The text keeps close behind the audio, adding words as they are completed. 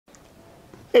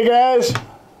Hey guys,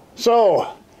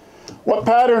 so what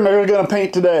pattern are we going to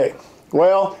paint today?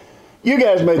 Well, you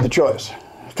guys made the choice.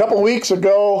 A couple weeks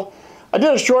ago, I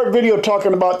did a short video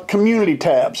talking about community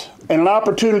tabs and an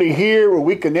opportunity here where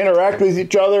we can interact with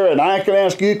each other and I can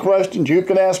ask you questions, you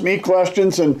can ask me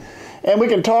questions, and we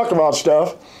can talk about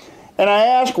stuff. And I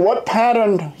asked what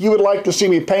pattern you would like to see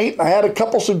me paint. I had a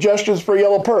couple suggestions for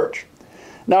Yellow Perch.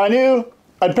 Now I knew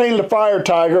I'd painted a fire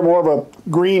tiger, more of a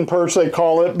green perch they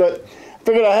call it, but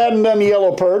figured I hadn't done the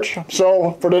Yellow Perch.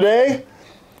 So for today,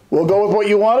 we'll go with what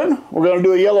you wanted. We're going to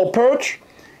do a Yellow Perch,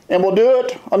 and we'll do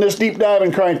it on this deep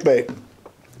diving crankbait.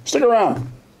 Stick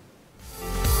around.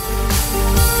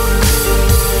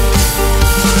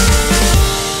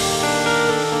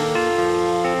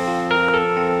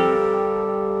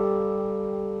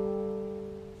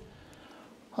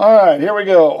 All right, here we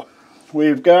go.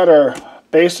 We've got our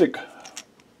basic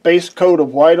base coat of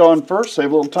white on first.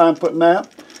 Save a little time putting that.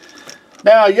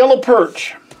 Now, Yellow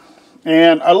Perch.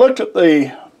 And I looked at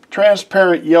the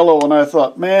transparent yellow and I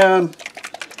thought, man,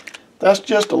 that's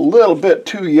just a little bit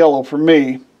too yellow for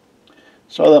me.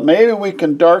 So that maybe we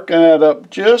can darken it up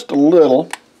just a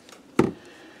little.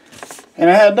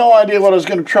 And I had no idea what I was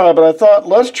going to try, but I thought,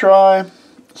 let's try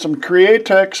some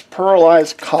Createx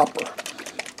pearlized copper.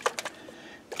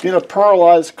 Get a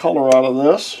pearlized color out of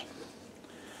this.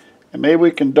 And maybe we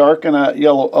can darken that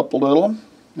yellow up a little.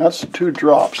 That's 2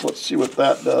 drops. Let's see what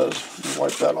that does.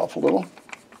 Wipe that off a little.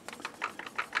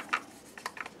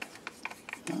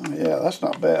 Oh, yeah, that's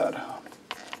not bad.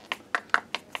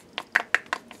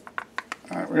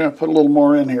 All right, we're going to put a little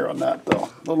more in here on that, though.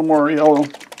 A little more yellow.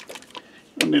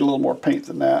 We'll need a little more paint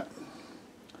than that.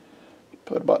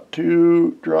 Put about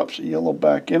 2 drops of yellow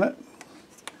back in it.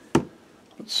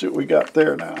 Let's see what we got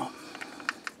there now.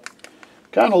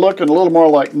 Kind of looking a little more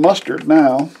like mustard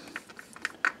now.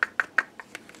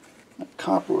 That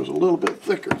copper was a little bit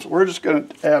thicker, so we're just going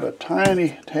to add a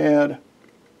tiny tad,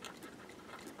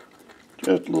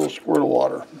 just a little squirt of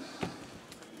water.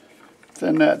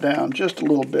 Thin that down just a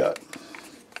little bit.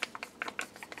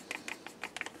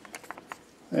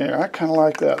 There, I kind of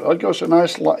like that. That gives us a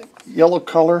nice light yellow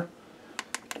color,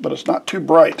 but it's not too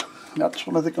bright. That's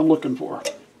what I think I'm looking for.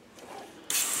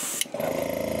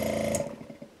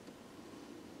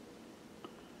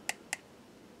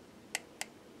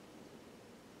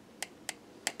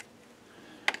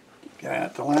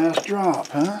 Got the last drop,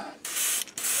 huh?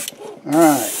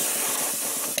 Alright.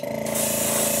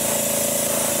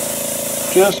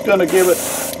 Just going to give it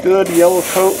a good yellow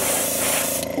coat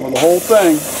for the whole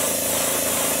thing.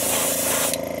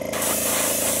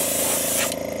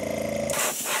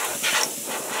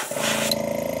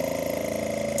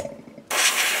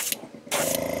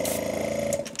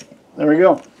 There we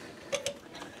go.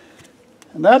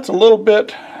 And that's a little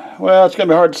bit, well, it's going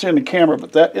to be hard to see in the camera,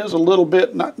 but that is a little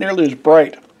bit, not nearly as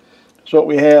bright as what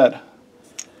we had.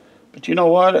 But you know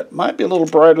what? It might be a little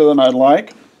brighter than I'd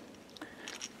like.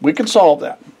 We can solve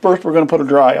that. First, we're going to put a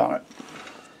dry on it.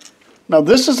 Now,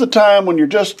 this is the time when you're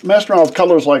just messing around with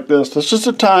colors like this. This is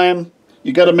the time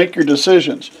you got to make your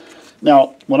decisions.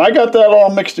 Now, when I got that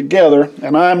all mixed together,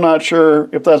 and I'm not sure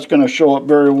if that's going to show up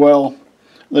very well,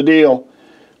 the deal,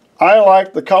 I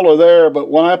like the color there, but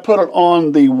when I put it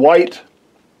on the white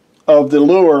of the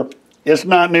lure, it's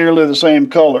not nearly the same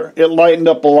color. It lightened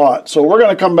up a lot. So we're going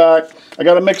to come back. I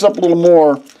got to mix up a little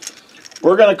more.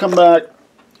 We're going to come back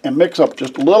and mix up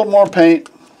just a little more paint,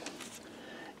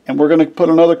 and we're going to put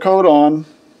another coat on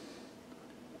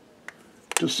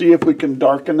to see if we can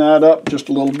darken that up just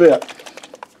a little bit.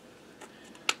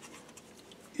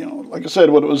 You know, like I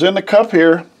said, when it was in the cup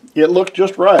here, it looked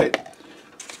just right.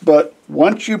 But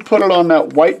once you put it on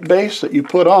that white base that you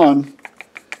put on,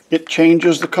 it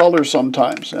changes the color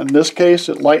sometimes. In this case,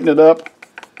 it lightened it up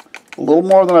a little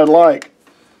more than I'd like.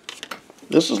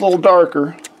 This is a little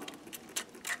darker.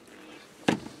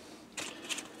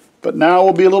 But now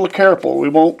we'll be a little careful. We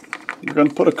won't, you're going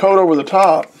to put a coat over the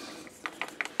top.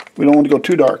 We don't want to go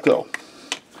too dark though.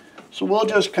 So we'll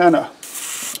just kind of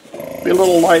be a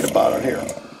little light about it here.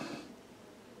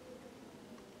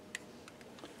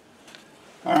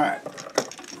 All right.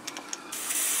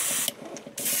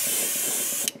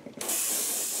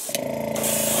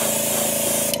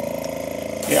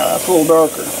 Yeah, that's a little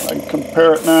darker. I can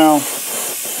compare it now.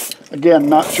 Again,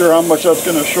 not sure how much that's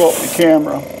going to show up in the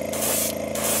camera,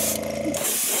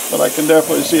 but I can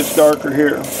definitely see it's darker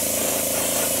here.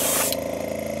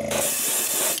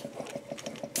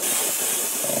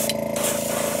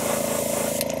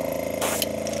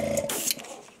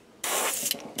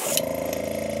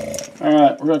 All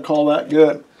right, we're going to call that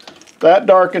good. That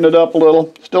darkened it up a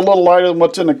little. Still a little lighter than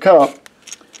what's in the cup,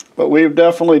 but we've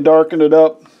definitely darkened it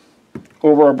up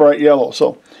over our bright yellow.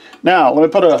 So now let me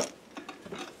put a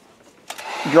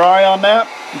dry on that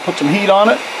and put some heat on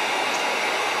it.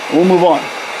 We'll move on.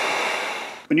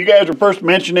 When you guys were first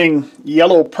mentioning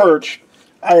Yellow Perch,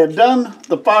 I had done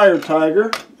the Fire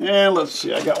Tiger, and let's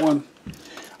see, I got one.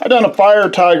 I've done a Fire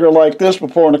Tiger like this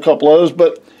before and a couple others,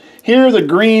 but here the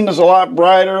green is a lot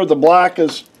brighter, the black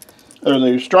is, or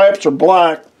the stripes are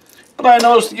black, but I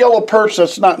noticed the Yellow Perch,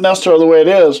 that's not necessarily the way it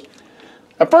is.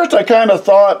 At first I kind of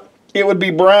thought it would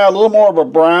be brown, a little more of a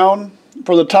brown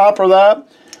for the top of that,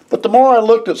 but the more I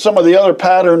looked at some of the other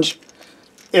patterns,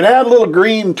 it had a little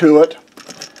green to it,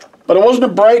 but it wasn't a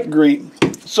bright green.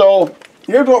 So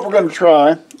here's what we're going to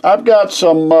try. I've got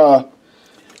some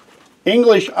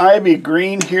English Ivy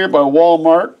Green here by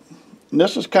Walmart. And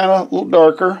this is kind of a little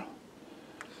darker.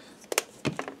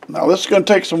 Now this is going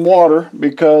to take some water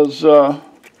because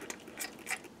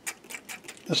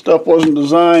this stuff wasn't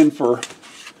designed for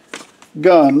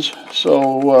guns,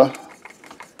 so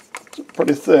it's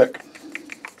pretty thick.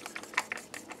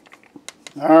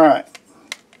 Alright.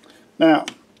 Now,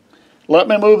 let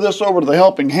me move this over to the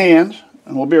helping hand,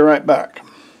 and we'll be right back.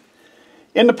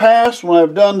 In the past, when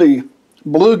I've done the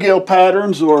bluegill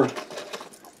patterns, or,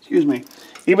 excuse me,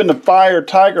 even the Fire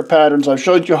Tiger patterns, I've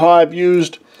showed you how I've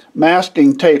used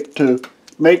masking tape to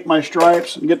make my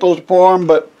stripes and get those to form,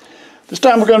 but this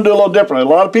time we're going to do a little different. A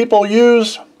lot of people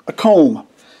use a comb.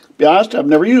 To be honest, I've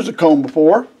never used a comb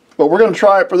before, but we're going to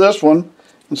try it for this one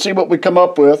and see what we come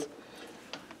up with.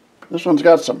 This one's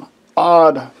got some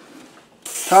odd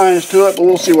tines to it, but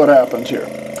we'll see what happens here.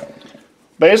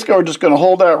 Basically, we're just going to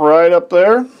hold that right up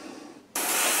there, and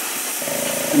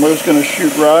we're just going to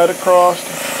shoot right across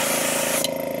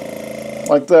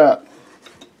like that.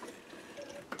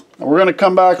 And we're going to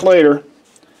come back later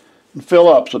and fill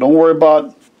up, so don't worry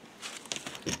about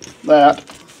that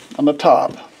on the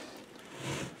top.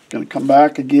 Going to come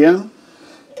back again.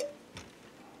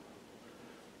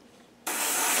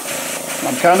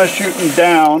 I'm kind of shooting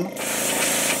down.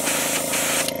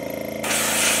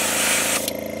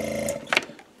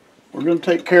 We're going to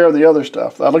take care of the other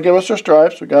stuff. That'll give us our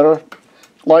stripes. We got our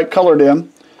light colored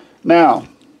in. Now,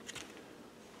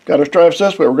 got our stripes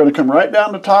this way. We're going to come right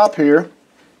down the top here.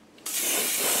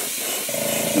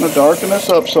 Going to darken this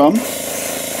up some.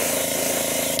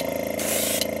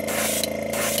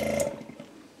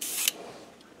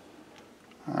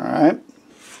 Alright.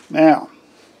 Now,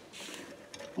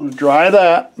 I'm going to dry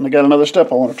that, and I got another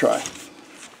step I want to try.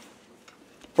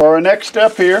 For our next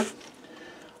step here,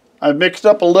 I've mixed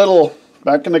up a little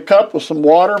back in the cup with some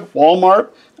water, Walmart.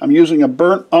 I'm using a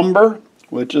burnt umber,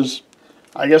 which is,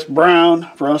 I guess,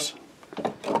 brown for us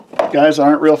guys that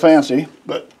aren't real fancy.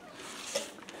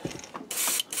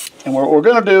 And what we're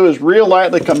going to do is real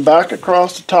lightly come back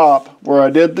across the top where I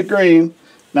did the green.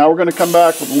 Now we're going to come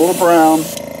back with a little brown,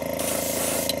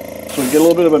 so we get a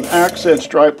little bit of an accent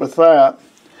stripe with that.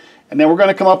 And then we're going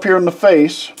to come up here in the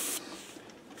face.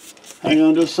 Hang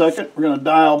on just a second. We're going to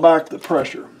dial back the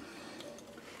pressure.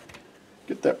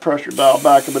 Get that pressure dialed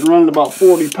back. I've been running about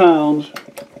 40 pounds.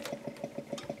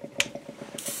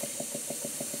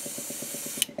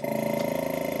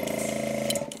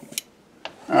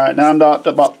 Alright, now I'm down to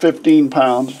about 15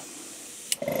 pounds.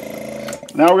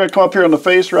 Now we're going to come up here on the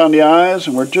face around the eyes,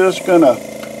 and we're just going to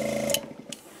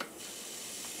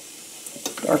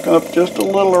darken up just a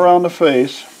little around the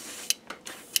face.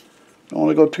 Don't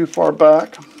want to go too far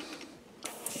back.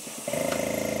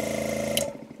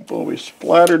 Well, we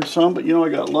splattered some, but you know I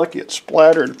got lucky. It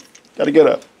splattered. Got to get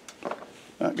a...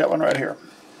 got one right here.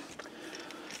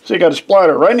 So you got a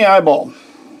splatter right in the eyeball.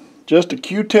 Just a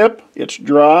Q-tip. It's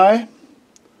dry.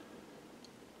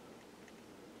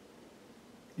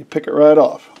 You pick it right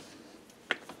off.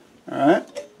 Alright.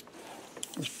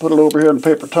 Let's put it over here in the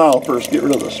paper towel first. Get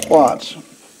rid of the spots.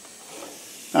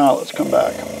 Now let's come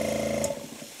back.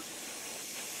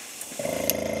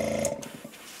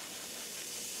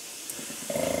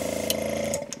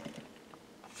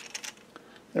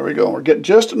 There we go. We're getting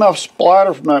just enough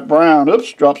splatter from that brown.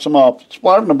 Oops, dropped some off.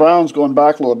 Splatter from the brown's going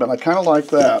back a little bit. I kind of like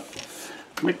that.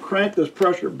 Let me crank this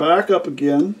pressure back up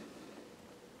again.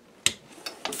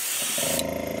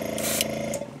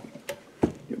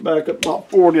 Get back up about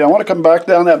 40. I want to come back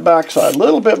down that back side a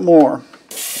little bit more.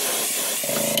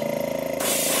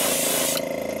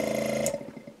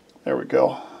 There we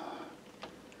go.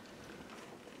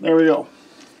 There we go.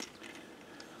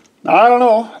 Now, I don't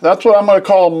know. That's what I'm going to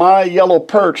call my Yellow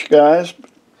Perch, guys.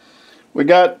 We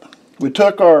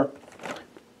took our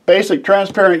basic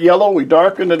transparent yellow. We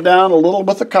darkened it down a little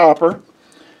with the copper.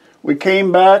 We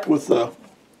came back with the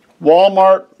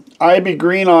Walmart Ivy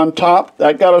Green on top.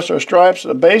 That got us our stripes at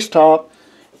the base top.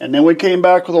 And then we came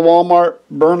back with the Walmart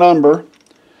burnt umber.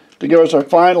 to give us our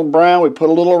final brown. We put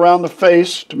a little around the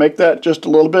face to make that just a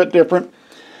little bit different.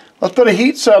 Let's put a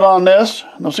heat set on this,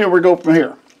 and we'll see where we go from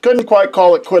here. Couldn't quite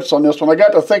call it quits on this one. I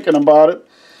got to thinking about it,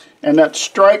 and that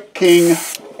Strike King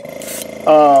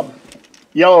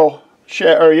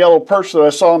yellow perch that I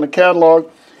saw in the catalog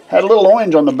had a little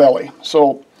orange on the belly.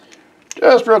 So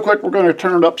just real quick, we're going to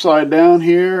turn it upside down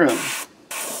here, and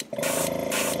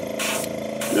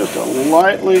just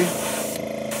lightly,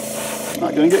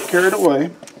 not going to get carried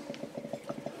away.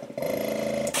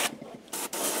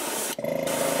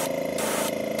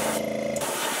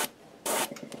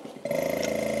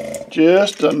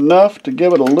 Just enough to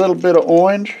give it a little bit of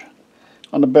orange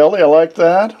on the belly. I like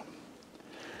that.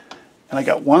 And I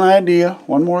got one idea,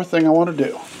 one more thing I want to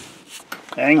do.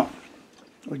 Hang on.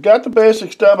 We got the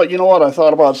basics done, but you know what? I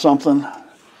thought about something.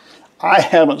 I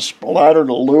haven't splattered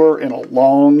a lure in a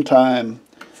long time.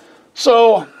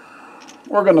 So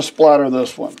we're going to splatter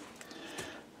this one.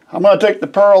 I'm going to take the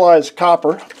pearlized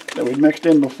copper that we mixed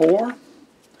in before.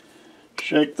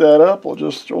 Shake that up. We'll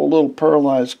just throw a little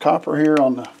pearlized copper here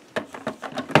on the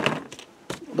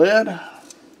lid.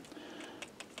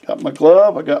 Got my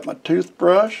glove, I got my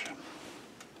toothbrush.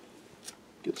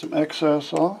 Get some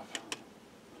excess off.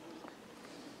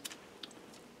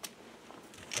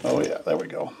 Oh yeah, there we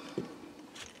go.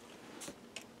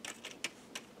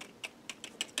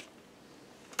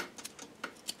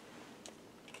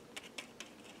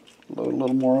 Load a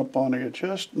little more up on it. You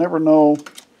just never know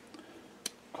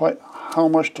quite how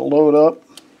much to load up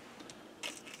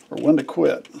or when to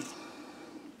quit.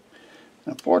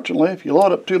 Unfortunately, if you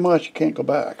load up too much, you can't go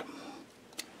back.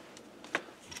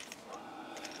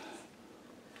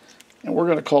 And we're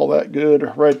going to call that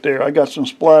good right there. I got some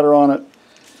splatter on it.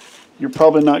 You're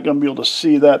probably not going to be able to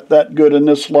see that good in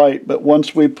this light, but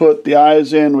once we put the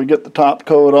eyes in, we get the top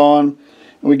coat on,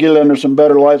 and we get it under some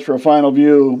better lights for a final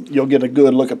view, you'll get a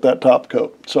good look at that top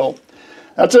coat. So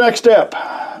that's the next step.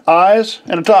 Eyes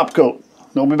and a top coat.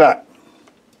 We'll be back.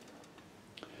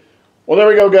 Well, there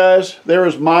we go, guys. There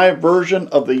is my version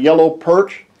of the Yellow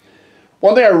Perch.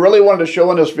 One thing I really wanted to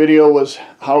show in this video was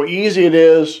how easy it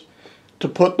is to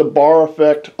put the bar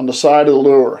effect on the side of the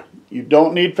lure. You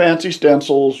don't need fancy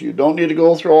stencils. You don't need to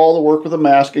go through all the work with a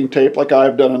masking tape like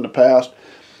I've done in the past.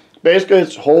 Basically,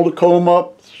 it's hold a comb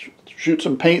up, shoot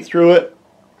some paint through it,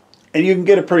 and you can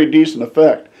get a pretty decent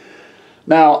effect.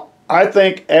 Now, I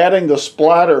think adding the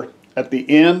splatter at the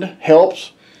end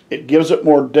helps. It gives it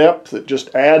more depth. It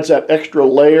just adds that extra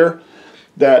layer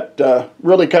that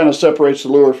really kind of separates the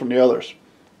lure from the others.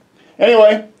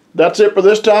 Anyway, that's it for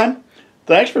this time.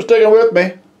 Thanks for sticking with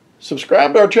me.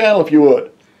 Subscribe to our channel if you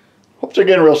would. Hope to see you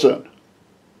again real soon.